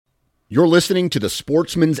You're listening to the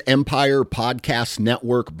Sportsman's Empire Podcast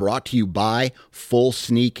Network, brought to you by Full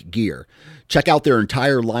Sneak Gear. Check out their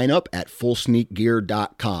entire lineup at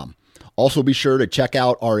fullsneakgear.com. Also be sure to check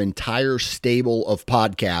out our entire stable of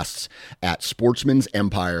podcasts at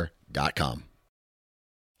sportsmansempire.com.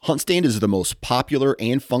 HuntStand is the most popular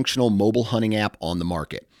and functional mobile hunting app on the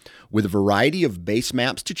market. With a variety of base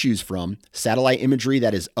maps to choose from, satellite imagery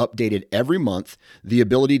that is updated every month, the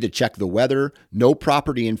ability to check the weather, know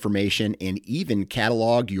property information, and even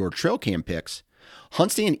catalog your trail cam pics,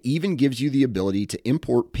 HuntStand even gives you the ability to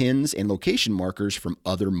import pins and location markers from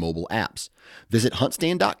other mobile apps. Visit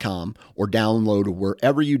huntstand.com or download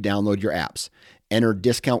wherever you download your apps. Enter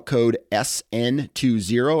discount code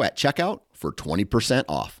SN20 at checkout for 20%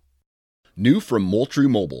 off. New from Moultrie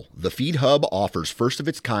Mobile, the Feed Hub offers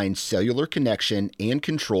first-of-its-kind cellular connection and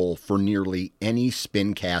control for nearly any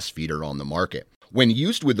spin cast feeder on the market. When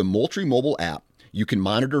used with the Moultrie Mobile app, you can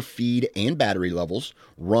monitor feed and battery levels,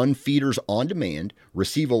 run feeders on demand,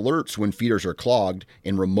 receive alerts when feeders are clogged,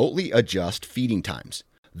 and remotely adjust feeding times.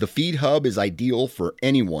 The Feed Hub is ideal for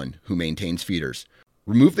anyone who maintains feeders.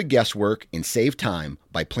 Remove the guesswork and save time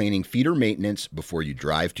by planning feeder maintenance before you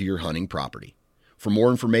drive to your hunting property. For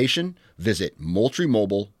more information, visit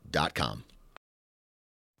MoultrieMobile.com.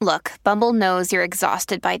 Look, Bumble knows you're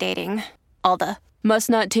exhausted by dating. All the, must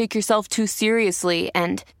not take yourself too seriously,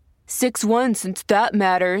 and 6'1" since that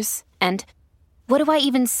matters, and what do I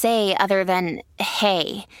even say other than,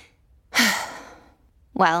 hey?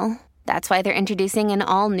 Well, that's why they're introducing an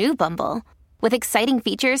all-new Bumble, with exciting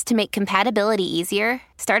features to make compatibility easier,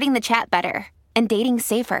 starting the chat better, and dating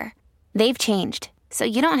safer. They've changed, so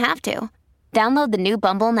you don't have to. Download the new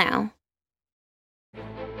Bumble now.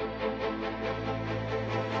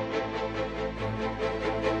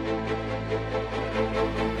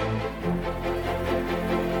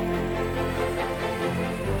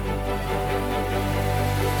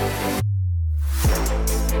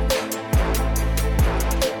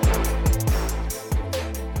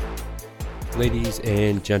 Ladies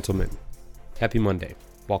and gentlemen, happy Monday.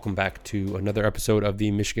 Welcome back to another episode of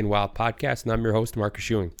the Michigan Wild Podcast, and I'm your host, Marcus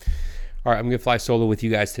Ewing. All right, I'm going to fly solo with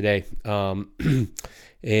you guys today.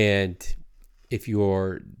 And if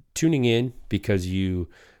you're tuning in because you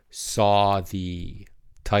saw the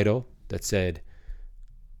title that said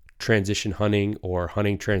transition hunting or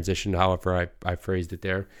hunting transition, however I phrased it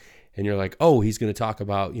there, and you're like, oh, he's going to talk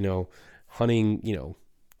about, hunting,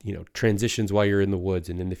 transitions while you're in the woods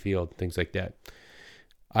and in the field, things like that.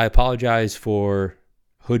 I apologize for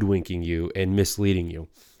hoodwinking you and misleading you.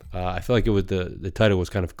 I feel like it was the title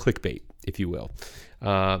was kind of clickbait, if you will.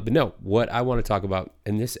 But no, what I want to talk about,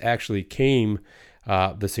 and this actually came,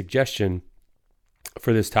 the suggestion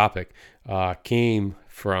for this topic came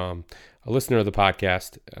from a listener of the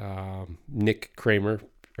podcast, Nick Camer.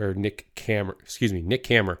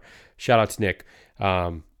 Shout out to Nick.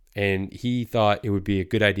 And he thought it would be a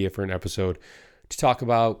good idea for an episode to talk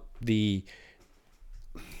about the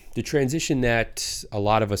transition that a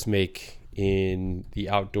lot of us make in the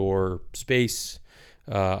outdoor space,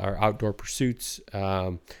 our outdoor pursuits,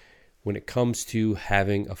 when it comes to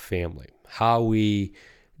having a family, how we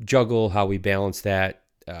juggle, how we balance that,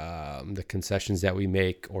 the concessions that we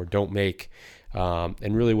make or don't make,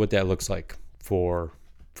 and really what that looks like for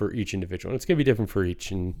each individual. And it's going to be different for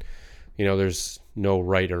each. And, there's no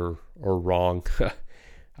right or wrong,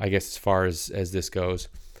 I guess, as far as this goes.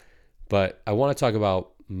 But I want to talk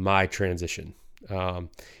about my transition. And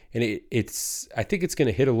I think it's going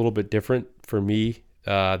to hit a little bit different for me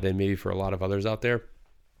than maybe for a lot of others out there.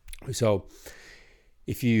 So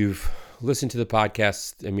if you've listened to the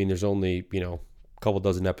podcast, there's only, a couple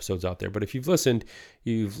dozen episodes out there. But if you've listened,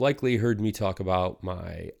 you've likely heard me talk about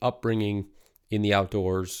my upbringing in the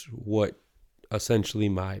outdoors, what essentially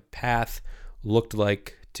my path looked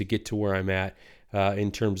like to get to where I'm at in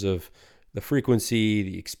terms of the frequency,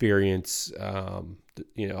 the experience,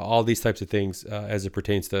 all these types of things as it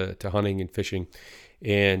pertains to hunting and fishing.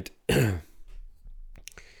 And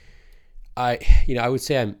I would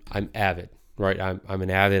say I'm avid, right? I'm an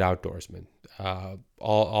avid outdoorsman,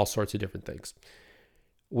 all sorts of different things.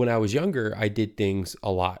 When I was younger, I did things a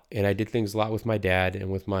lot, and I did things a lot with my dad and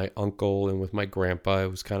with my uncle and with my grandpa. It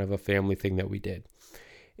was kind of a family thing that we did.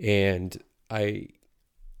 And I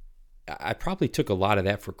probably took a lot of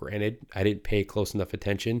that for granted. I didn't pay close enough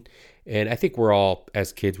attention. And I think we're all,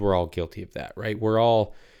 as kids, we're all guilty of that, right? We're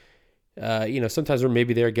all, sometimes we're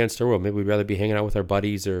maybe there against our will. Maybe we'd rather be hanging out with our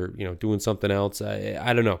buddies or, doing something else.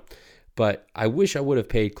 I don't know. But I wish I would have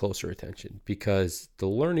paid closer attention, because the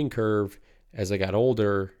learning curve as I got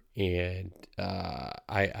older and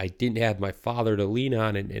I didn't have my father to lean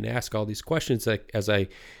on and ask all these questions as I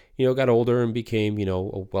got older and became, a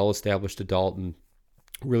well-established adult and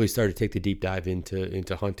really started to take the deep dive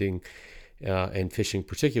into hunting and fishing in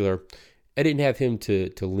particular, I didn't have him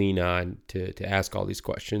to lean on to ask all these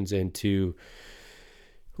questions and to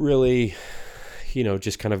really,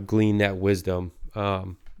 just kind of glean that wisdom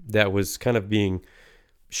that was kind of being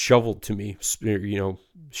shoveled to me,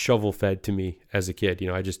 shovel fed to me as a kid.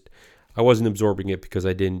 I wasn't absorbing it because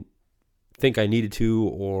I didn't think I needed to,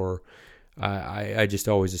 or I just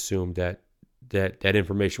always assumed that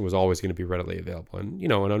information was always going to be readily available. And,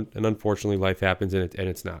 and unfortunately life happens and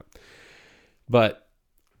it's not. But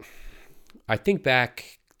I think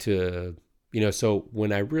back to, so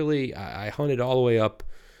when I hunted all the way up,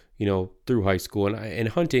 through high school, and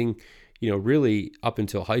hunting, really up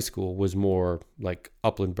until high school was more like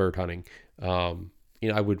upland bird hunting.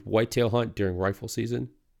 I would whitetail hunt during rifle season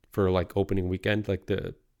for like opening weekend, like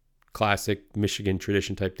the classic Michigan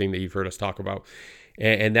tradition type thing that you've heard us talk about.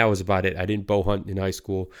 And that was about it. I didn't bow hunt in high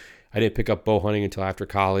school. I didn't pick up bow hunting until after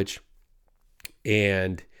college.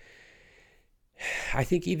 And I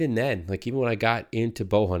think even then, like even when I got into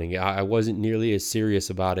bow hunting, I wasn't nearly as serious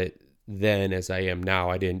about it then as I am now.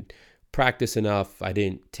 I didn't practice enough. I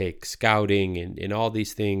didn't take scouting and all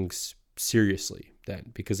these things seriously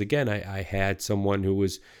then, because again, I had someone who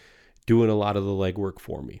was doing a lot of the legwork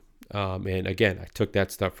for me. And again, I took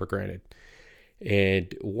that stuff for granted.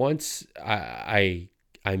 And once I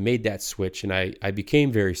made that switch and I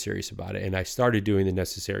became very serious about it, and I started doing the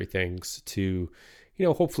necessary things to,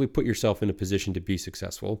 hopefully put yourself in a position to be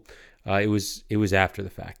successful. It was after the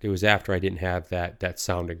fact. It was after I didn't have that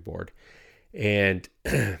sounding board. And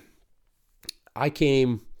I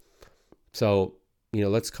came, so,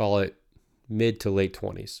 let's call it mid to late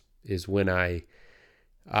 20s is when I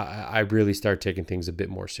really started taking things a bit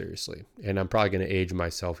more seriously. And I'm probably going to age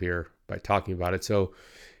myself here by talking about it. So,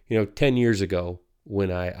 10 years ago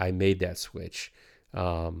when I made that switch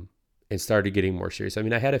and started getting more serious. I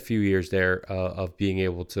mean, I had a few years there of being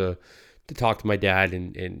able to talk to my dad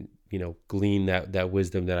and glean that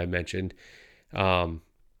wisdom that I mentioned. But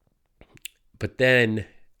then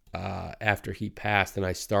after he passed and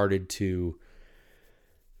I started to,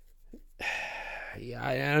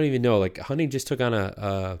 I don't even know, like hunting just took on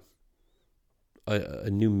a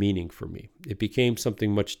new meaning for me. It became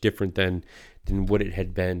something much different than what it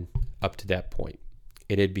had been up to that point.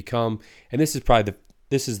 It had become, and this is probably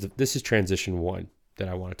this is transition one that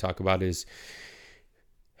I want to talk about, is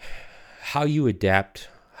how you adapt,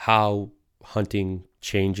 how hunting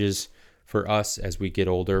changes for us as we get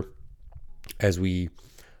older, as we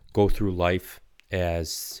go through life,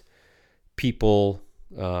 as people,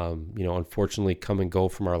 unfortunately come and go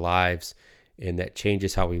from our lives, and that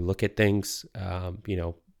changes how we look at things.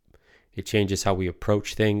 It changes how we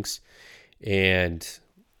approach things. And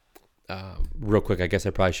real quick, I guess I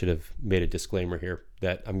probably should have made a disclaimer here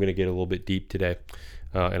that I'm going to get a little bit deep today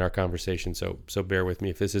in our conversation. So bear with me.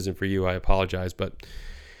 If this isn't for you, I apologize, but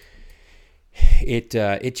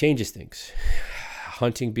it changes things.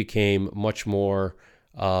 Hunting became much more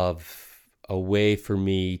of a way for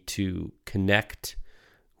me to connect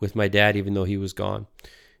with my dad, even though he was gone.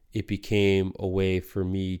 It became a way for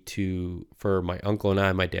me for my uncle and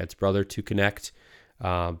I, my dad's brother, to connect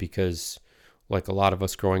because like a lot of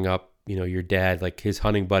us growing up, your dad, like his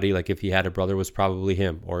hunting buddy, like if he had a brother, was probably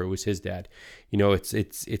him or it was his dad.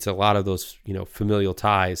 It's a lot of those, familial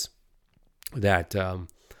ties that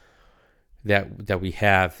we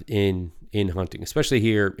have in hunting, especially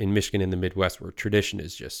here in Michigan in the Midwest, where tradition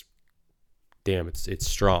is just, damn, it's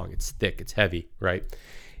strong, it's thick, it's heavy, right?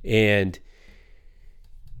 And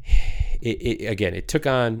it took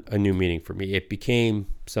on a new meaning for me. It became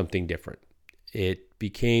something different. It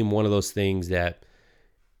became one of those things that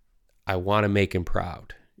I want to make him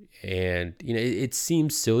proud. And, it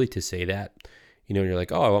seems silly to say that, and you're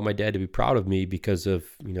like, oh, I want my dad to be proud of me because of,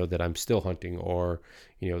 that I'm still hunting, or,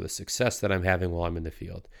 the success that I'm having while I'm in the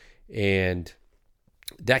field. And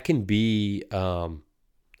that can be a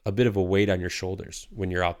bit of a weight on your shoulders when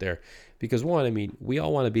you're out there, because one, we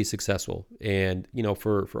all want to be successful, and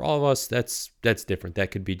for all of us, that's different. That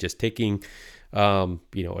could be just taking a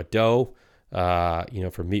doe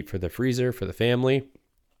for meat for the freezer for the family.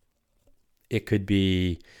 It could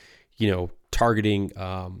be targeting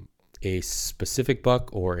a specific buck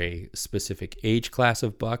or a specific age class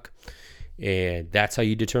of buck, and that's how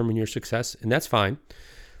you determine your success, and that's fine.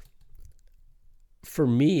 For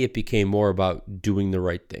me, it became more about doing the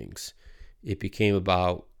right things. It became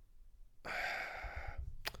about,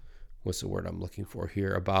 what's the word I'm looking for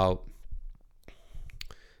here? About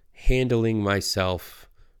handling myself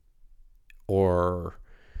or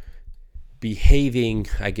behaving,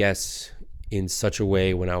 I guess, in such a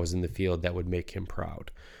way when I was in the field that would make him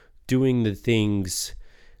proud. Doing the things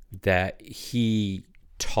that he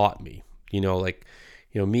taught me,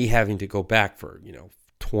 me having to go back for,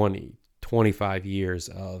 20, 25 years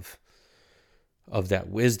of that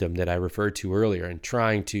wisdom that I referred to earlier, and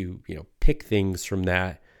trying to, pick things from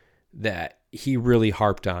that he really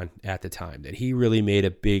harped on at the time, that he really made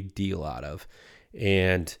a big deal out of,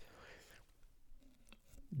 and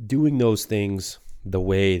doing those things the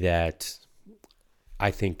way that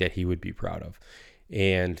I think that he would be proud of.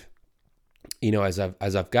 And, as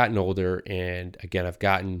I've gotten older, and again, I've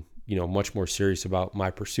gotten, much more serious about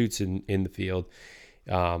my pursuits in the field,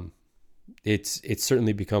 it's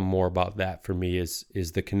certainly become more about that for me,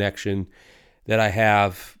 is the connection that I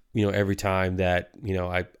have, every time that,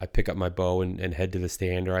 I pick up my bow and head to the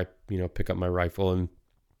stand, or I, pick up my rifle and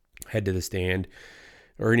head to the stand,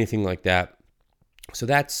 or anything like that. So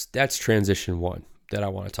that's transition 1 that I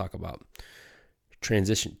want to talk about.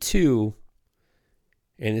 Transition 2,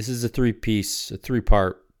 and this is a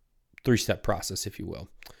 3-part, 3-step process, if you will,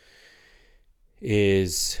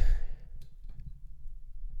 is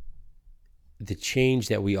the change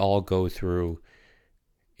that we all go through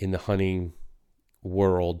in the hunting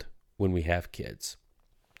world when we have kids.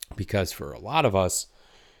 Because for a lot of us,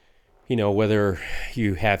 whether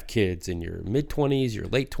you have kids in your mid-20s, your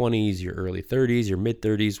late 20s, your early 30s, your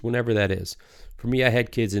mid-30s, whenever that is. For me, I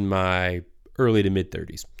had kids in my early to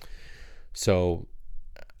mid-30s. So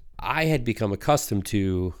I had become accustomed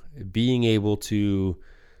to being able to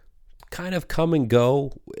kind of come and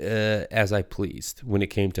go as I pleased when it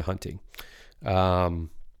came to hunting.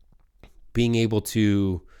 Being able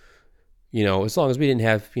to, as long as we didn't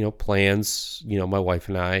have, plans, my wife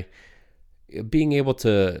and I, being able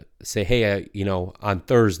to say, hey, on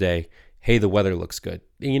Thursday, hey, the weather looks good.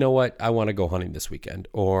 You know what? I want to go hunting this weekend.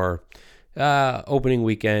 Or opening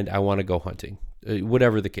weekend, I want to go hunting.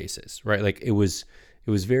 Whatever the case is, right? Like it was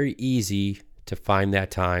very easy to find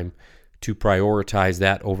that time to prioritize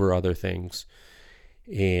that over other things.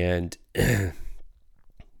 And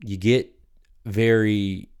you get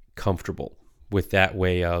very comfortable with that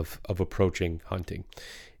way of approaching hunting.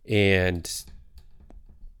 And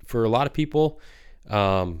for a lot of people,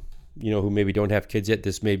 who maybe don't have kids yet,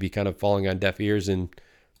 this may be kind of falling on deaf ears, and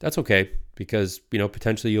that's okay, because,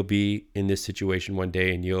 potentially you'll be in this situation one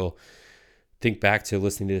day and you'll think back to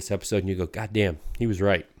listening to this episode and you go, God damn, he was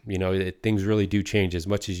right. Things really do change. As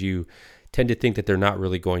much as you tend to think that they're not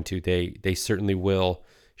really going to, they certainly will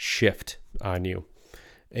shift on you.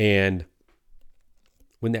 And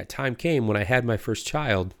when that time came, when I had my first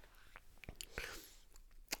child,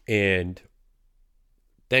 and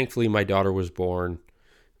thankfully my daughter was born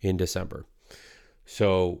in December.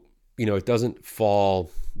 So, it doesn't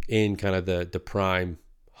fall in kind of the prime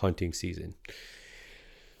hunting season.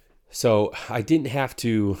 So I didn't have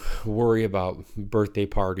to worry about birthday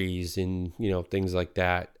parties and, things like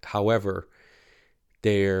that. However,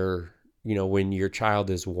 when your child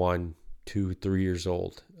is 1, 2, 3 years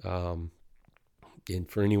old, and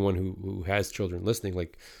for anyone who has children listening,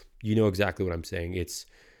 like, exactly what I'm saying.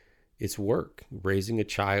 It's work. Raising a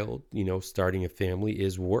child, starting a family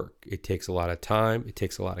is work. It takes a lot of time. It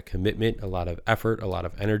takes a lot of commitment, a lot of effort, a lot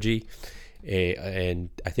of energy. And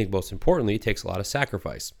I think most importantly, it takes a lot of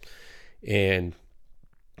sacrifice. And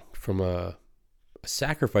from a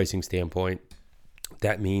sacrificing standpoint,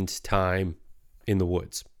 that means time in the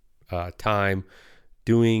woods, time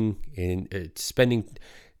doing and spending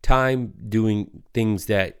time doing things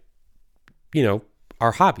that,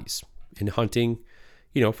 are hobbies. And hunting,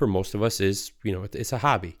 for most of us is, it's a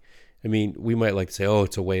hobby. I mean, we might like to say, oh,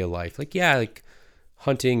 it's a way of life. Like, yeah, like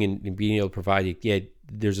hunting and being able to provide, yeah,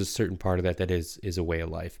 there's a certain part of that is a way of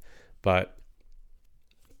life. But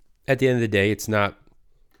at the end of the day, it's not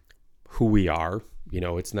who we are.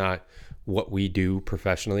 It's not what we do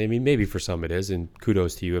professionally. I mean, maybe for some it is, and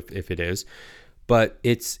kudos to you if it is. But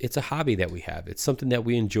it's a hobby that we have. It's something that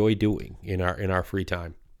we enjoy doing in our free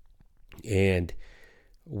time. And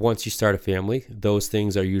once you start a family, those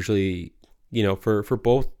things are usually, for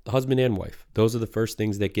both husband and wife, those are the first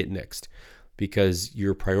things that get nixed, because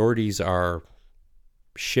your priorities are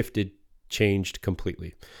shifted, changed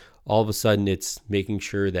completely. All of a sudden, it's making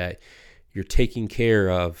sure that you're taking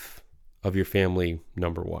care of your family,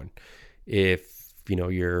 number one. If,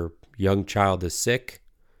 your young child is sick,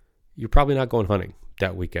 you're probably not going hunting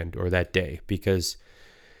that weekend or that day, because,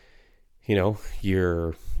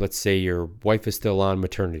 let's say your wife is still on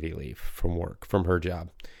maternity leave from her job,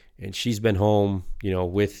 and she's been home,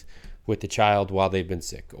 with the child while they've been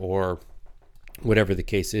sick, or whatever the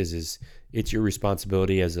case is it's your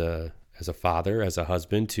responsibility as a father, as a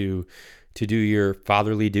husband, to do your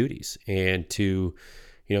fatherly duties and to,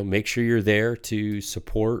 make sure you're there to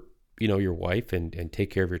support, your wife and take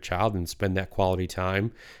care of your child and spend that quality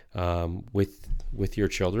time with your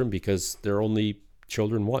children, because they're only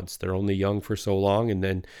children once. They're only young for so long, and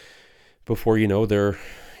then before you know, they're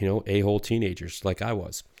a-hole teenagers like I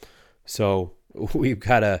was. So we've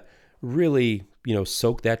got to really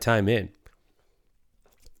soak that time in.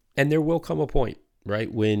 And there will come a point,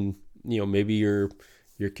 right, when maybe your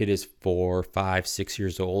kid is 4, 5, 6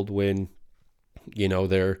 years old, when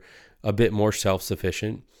they're a bit more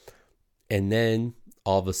self-sufficient, and then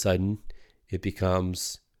all of a sudden it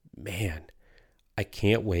becomes, man, I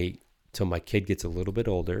can't wait till my kid gets a little bit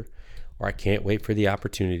older, or I can't wait for the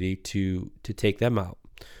opportunity to take them out,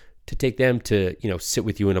 to take them to, sit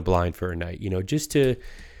with you in a blind for a night, just to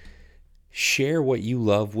share what you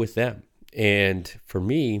love with them. And for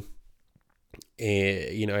me,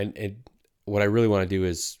 and what I really want to do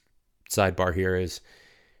is, sidebar here,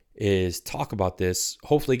 is talk about this,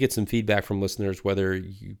 hopefully get some feedback from listeners, whether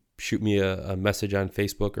you shoot me a message on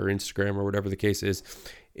Facebook or Instagram or whatever the case is,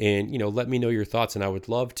 and, let me know your thoughts. And I would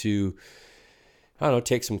love to,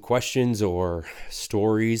 take some questions or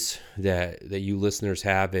stories that you listeners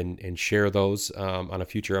have and share those on a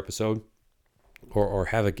future episode, or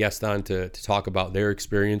have a guest on to talk about their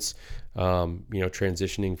experience,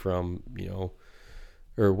 transitioning from,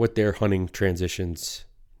 or what their hunting transitions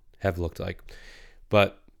have looked like.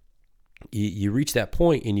 But you reach that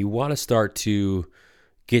point and you want to start to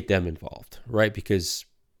get them involved, right? Because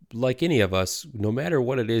like any of us, no matter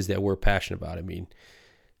what it is that we're passionate about, I mean,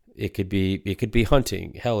 it could be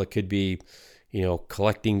hunting. Hell, it could be,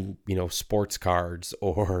 collecting, sports cards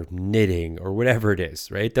or knitting or whatever it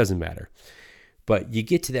is, right? It doesn't matter. But you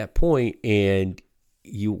get to that point and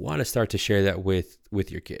you want to start to share that with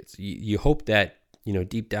your kids. You hope that,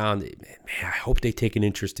 deep down, man, I hope they take an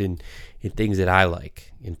interest in things that I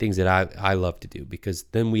like, in things that I love to do, because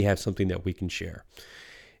then we have something that we can share.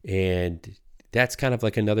 And that's kind of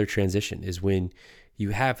like another transition, is when you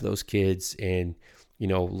have those kids and,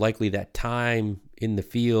 likely that time in the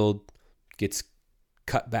field gets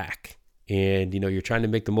cut back, and, you're trying to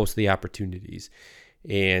make the most of the opportunities,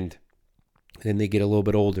 and then they get a little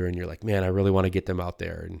bit older and you're like, man, I really want to get them out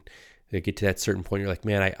there. And they get to that certain point, you're like,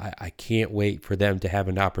 man, I can't wait for them to have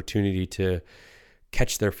an opportunity to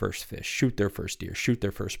catch their first fish, shoot their first deer, shoot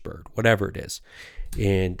their first bird, whatever it is.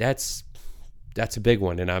 And that's a big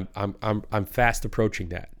one. And I'm fast approaching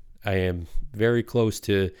that. I am very close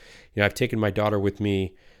to, I've taken my daughter with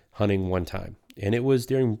me hunting one time, and it was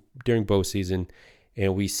during bow season,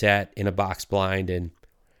 and we sat in a box blind, and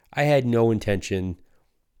I had no intention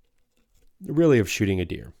really of shooting a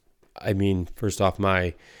deer. I mean, first off,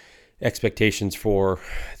 my expectations for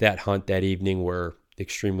that hunt that evening were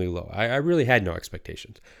extremely low. I really had no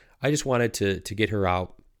expectations. I just wanted to get her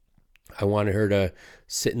out. I wanted her to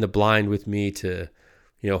sit in the blind with me to,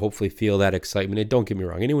 hopefully feel that excitement. And don't get me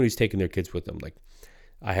wrong, anyone who's taking their kids with them, like,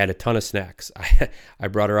 I had a ton of snacks. I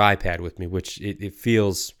brought her iPad with me, which it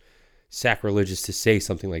feels sacrilegious to say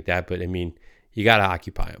something like that, but I mean, you got to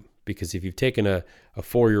occupy them. Because if you've taken a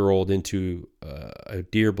 4-year-old into a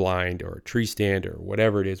deer blind or a tree stand or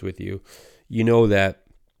whatever it is with you, you know that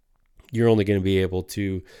you're only going to be able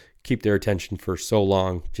to keep their attention for so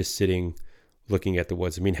long just sitting looking at the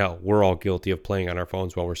woods. I mean, hell, we're all guilty of playing on our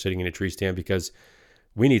phones while we're sitting in a tree stand, because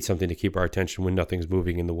we need something to keep our attention when nothing's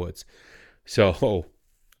moving in the woods. So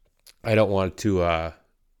I don't want to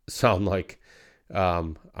sound like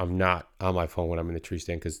I'm not on my phone when I'm in the tree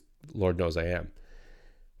stand, because Lord knows I am.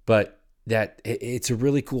 But that it's a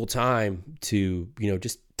really cool time to,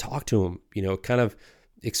 just talk to them, kind of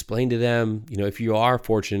explain to them, if you are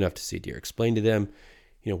fortunate enough to see deer, explain to them,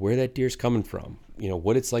 where that deer's coming from,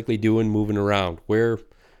 what it's likely doing, moving around, where,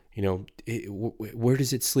 where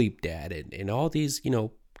does it sleep, Dad? And all these,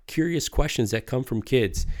 curious questions that come from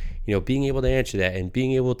kids, being able to answer that and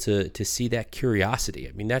being able to see that curiosity.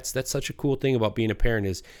 I mean, that's such a cool thing about being a parent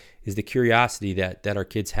is the curiosity that our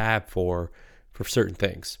kids have for certain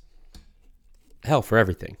things. Hell, for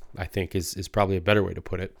everything, I think is probably a better way to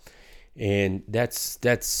put it. And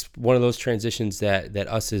that's one of those transitions that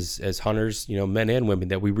us as hunters, men and women,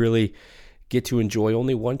 that we really get to enjoy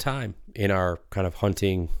only one time in our kind of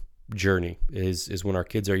hunting journey is when our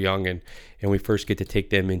kids are young and we first get to take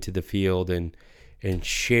them into the field and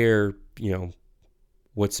share,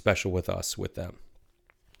 what's special with us with them.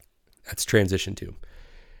 That's transition 2.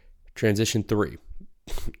 Transition 3.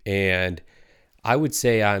 And I would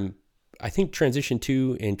say I think transition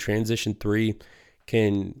 2 and transition 3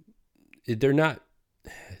 they're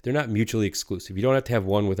not mutually exclusive. You don't have to have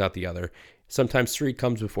one without the other. Sometimes 3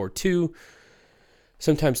 comes before 2.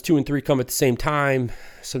 Sometimes 2 and 3 come at the same time.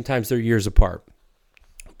 Sometimes they're years apart.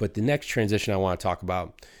 But the next transition I want to talk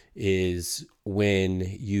about is when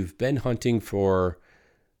you've been hunting for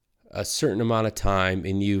a certain amount of time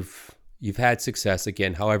and you've had success,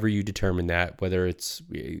 again, however you determine that, whether it's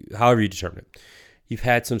however you determine it. You've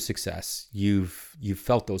had some success. You've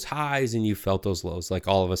felt those highs and you've felt those lows, like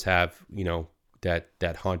all of us have,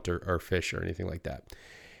 that hunt or fish or anything like that.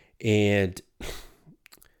 And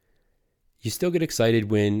you still get excited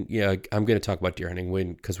when, I'm going to talk about deer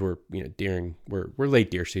hunting because we're late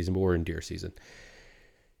deer season, but we're in deer season.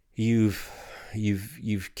 You've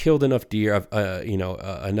killed enough deer,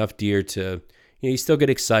 enough deer to, you still get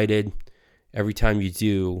excited every time you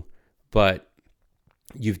do, but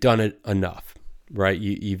you've done it enough, right?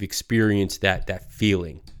 You've experienced that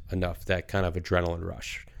feeling enough, that kind of adrenaline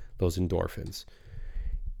rush, those endorphins.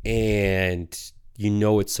 And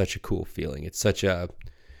it's such a cool feeling. It's such a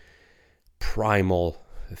primal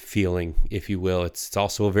feeling, if you will. It's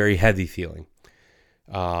also a very heavy feeling.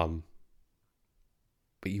 But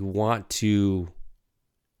you want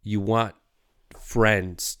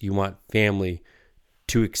friends, you want family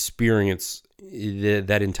to experience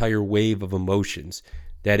that entire wave of emotions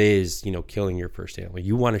that is, killing your first animal.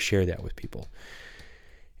 You want to share that with people.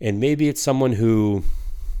 And maybe it's someone who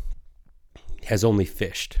has only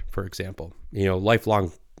fished, for example,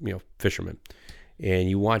 lifelong, fisherman. And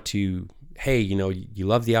you want to, hey, you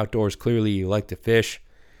love the outdoors. Clearly you like to fish.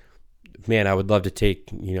 Man, I would love to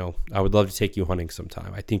take you hunting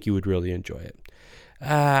sometime. I think you would really enjoy it.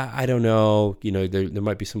 I don't know, there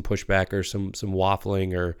might be some pushback or some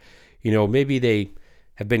waffling, or, maybe they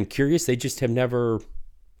have been curious. They just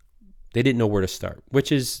they didn't know where to start,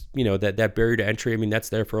 which is, that barrier to entry. I mean, that's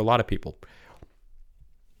there for a lot of people.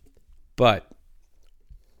 But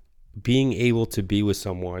being able to be with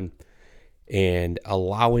someone and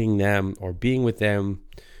allowing them or being with them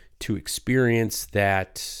to experience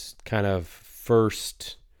that kind of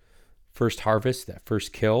first harvest, that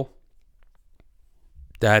first kill,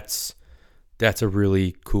 that's a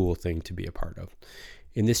really cool thing to be a part of.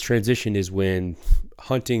 And this transition is when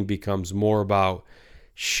hunting becomes more about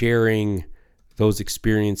sharing those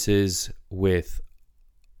experiences with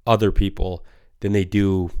other people than they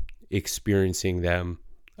do experiencing them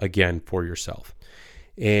again for yourself.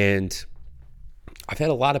 And I've talked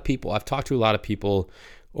to a lot of people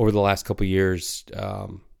over the last couple of years,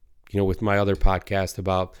 with my other podcast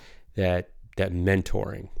about that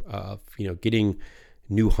mentoring of, getting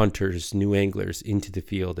new hunters, new anglers into the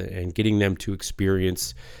field and getting them to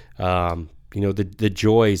experience, the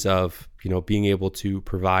joys of, being able to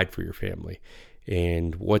provide for your family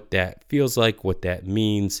and what that feels like, what that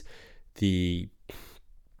means, the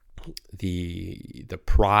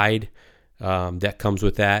pride that comes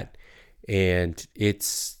with that. And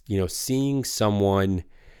it's, seeing someone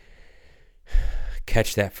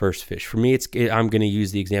catch that first fish. For me, I'm going to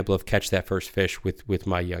use the example of catch that first fish with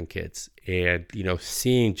my young kids, and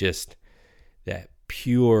seeing just that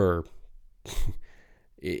pure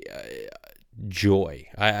joy.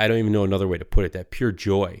 I don't even know another way to put it. That pure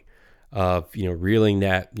joy of reeling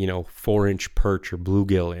that 4-inch perch or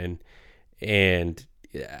bluegill in, and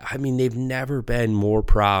I mean, they've never been more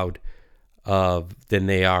proud of than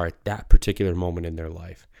they are at that particular moment in their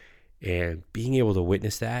life. And being able to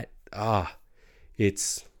witness that,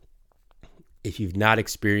 it's, if you've not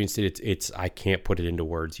experienced it, it's I can't put it into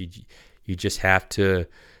words. You just have to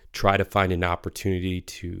try to find an opportunity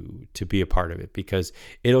to be a part of it, because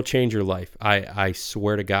it'll change your life. I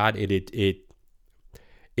swear to God, it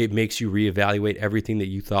makes you reevaluate everything that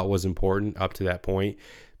you thought was important up to that point.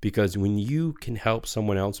 Because when you can help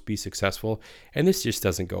someone else be successful, and this just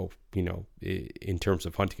doesn't go, in terms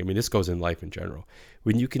of hunting. I mean, this goes in life in general.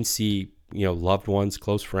 When you can see, loved ones,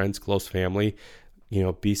 close friends, close family,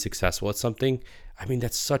 be successful at something, I mean,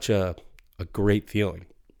 that's such a great feeling.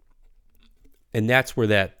 And that's where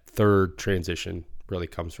that third transition really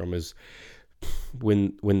comes from, is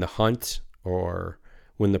when the hunt or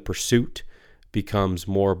when the pursuit becomes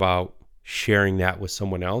more about sharing that with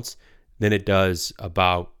someone else than it does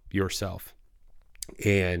about yourself.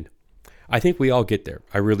 And I think we all get there.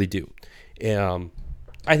 I really do.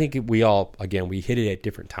 I think we all, again, we hit it at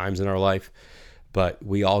different times in our life, but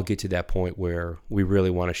we all get to that point where we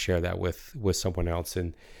really want to share that with someone else.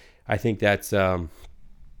 And I think that's, I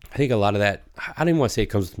think a lot of that, I don't even want to say it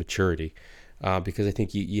comes with maturity, because I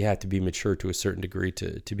think you have to be mature to a certain degree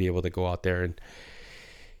to be able to go out there and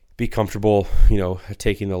be comfortable,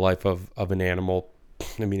 taking the life of an animal.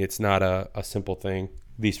 I mean, it's not a simple thing,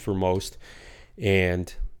 at least for most.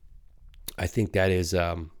 And I think that is,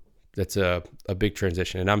 that's a big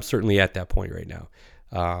transition. And I'm certainly at that point right now.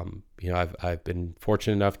 I've been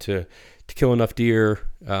fortunate enough to kill enough deer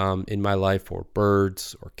in my life, or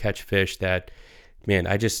birds, or catch fish that, man,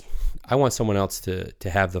 I want someone else to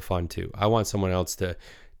have the fun too. I want someone else to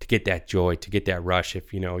get that joy, to get that rush.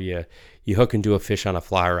 If you hook into a fish on a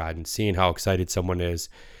fly rod and seeing how excited someone is,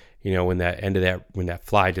 when that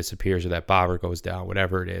fly disappears or that bobber goes down,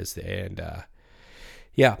 whatever it is. And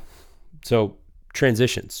so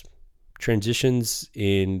transitions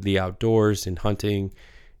in the outdoors, in hunting,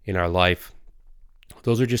 in our life.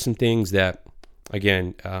 Those are just some things that,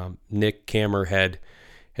 again, Nick Kammer had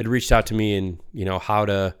reached out to me, and how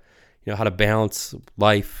to balance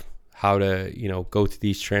life, how to go through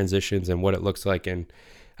these transitions and what it looks like. And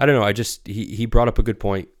I don't know, he brought up a good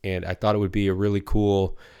point, and I thought it would be a really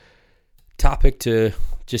cool topic to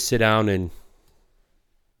just sit down and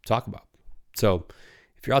talk about. So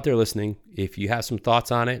if you're out there listening, if you have some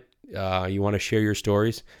thoughts on it, you want to share your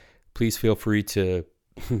stories, please feel free to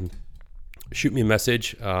shoot me a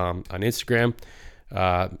message on Instagram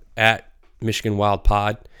at Michigan Wild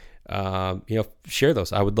Pod. Share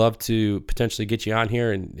those. I would love to potentially get you on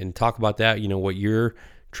here and talk about that, what your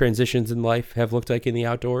transitions in life have looked like in the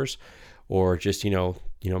outdoors, or just,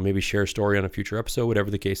 maybe share a story on a future episode, whatever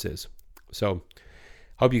the case is. So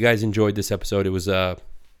hope you guys enjoyed this episode. It was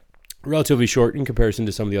relatively short in comparison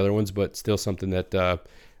to some of the other ones, but still something that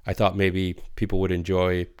I thought maybe people would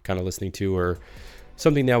enjoy kind of listening to, or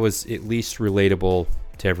something that was at least relatable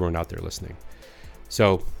to everyone out there listening.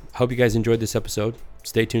 So I hope you guys enjoyed this episode.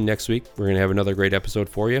 Stay tuned next week. We're going to have another great episode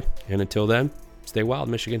for you. And until then, stay wild,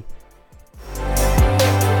 Michigan.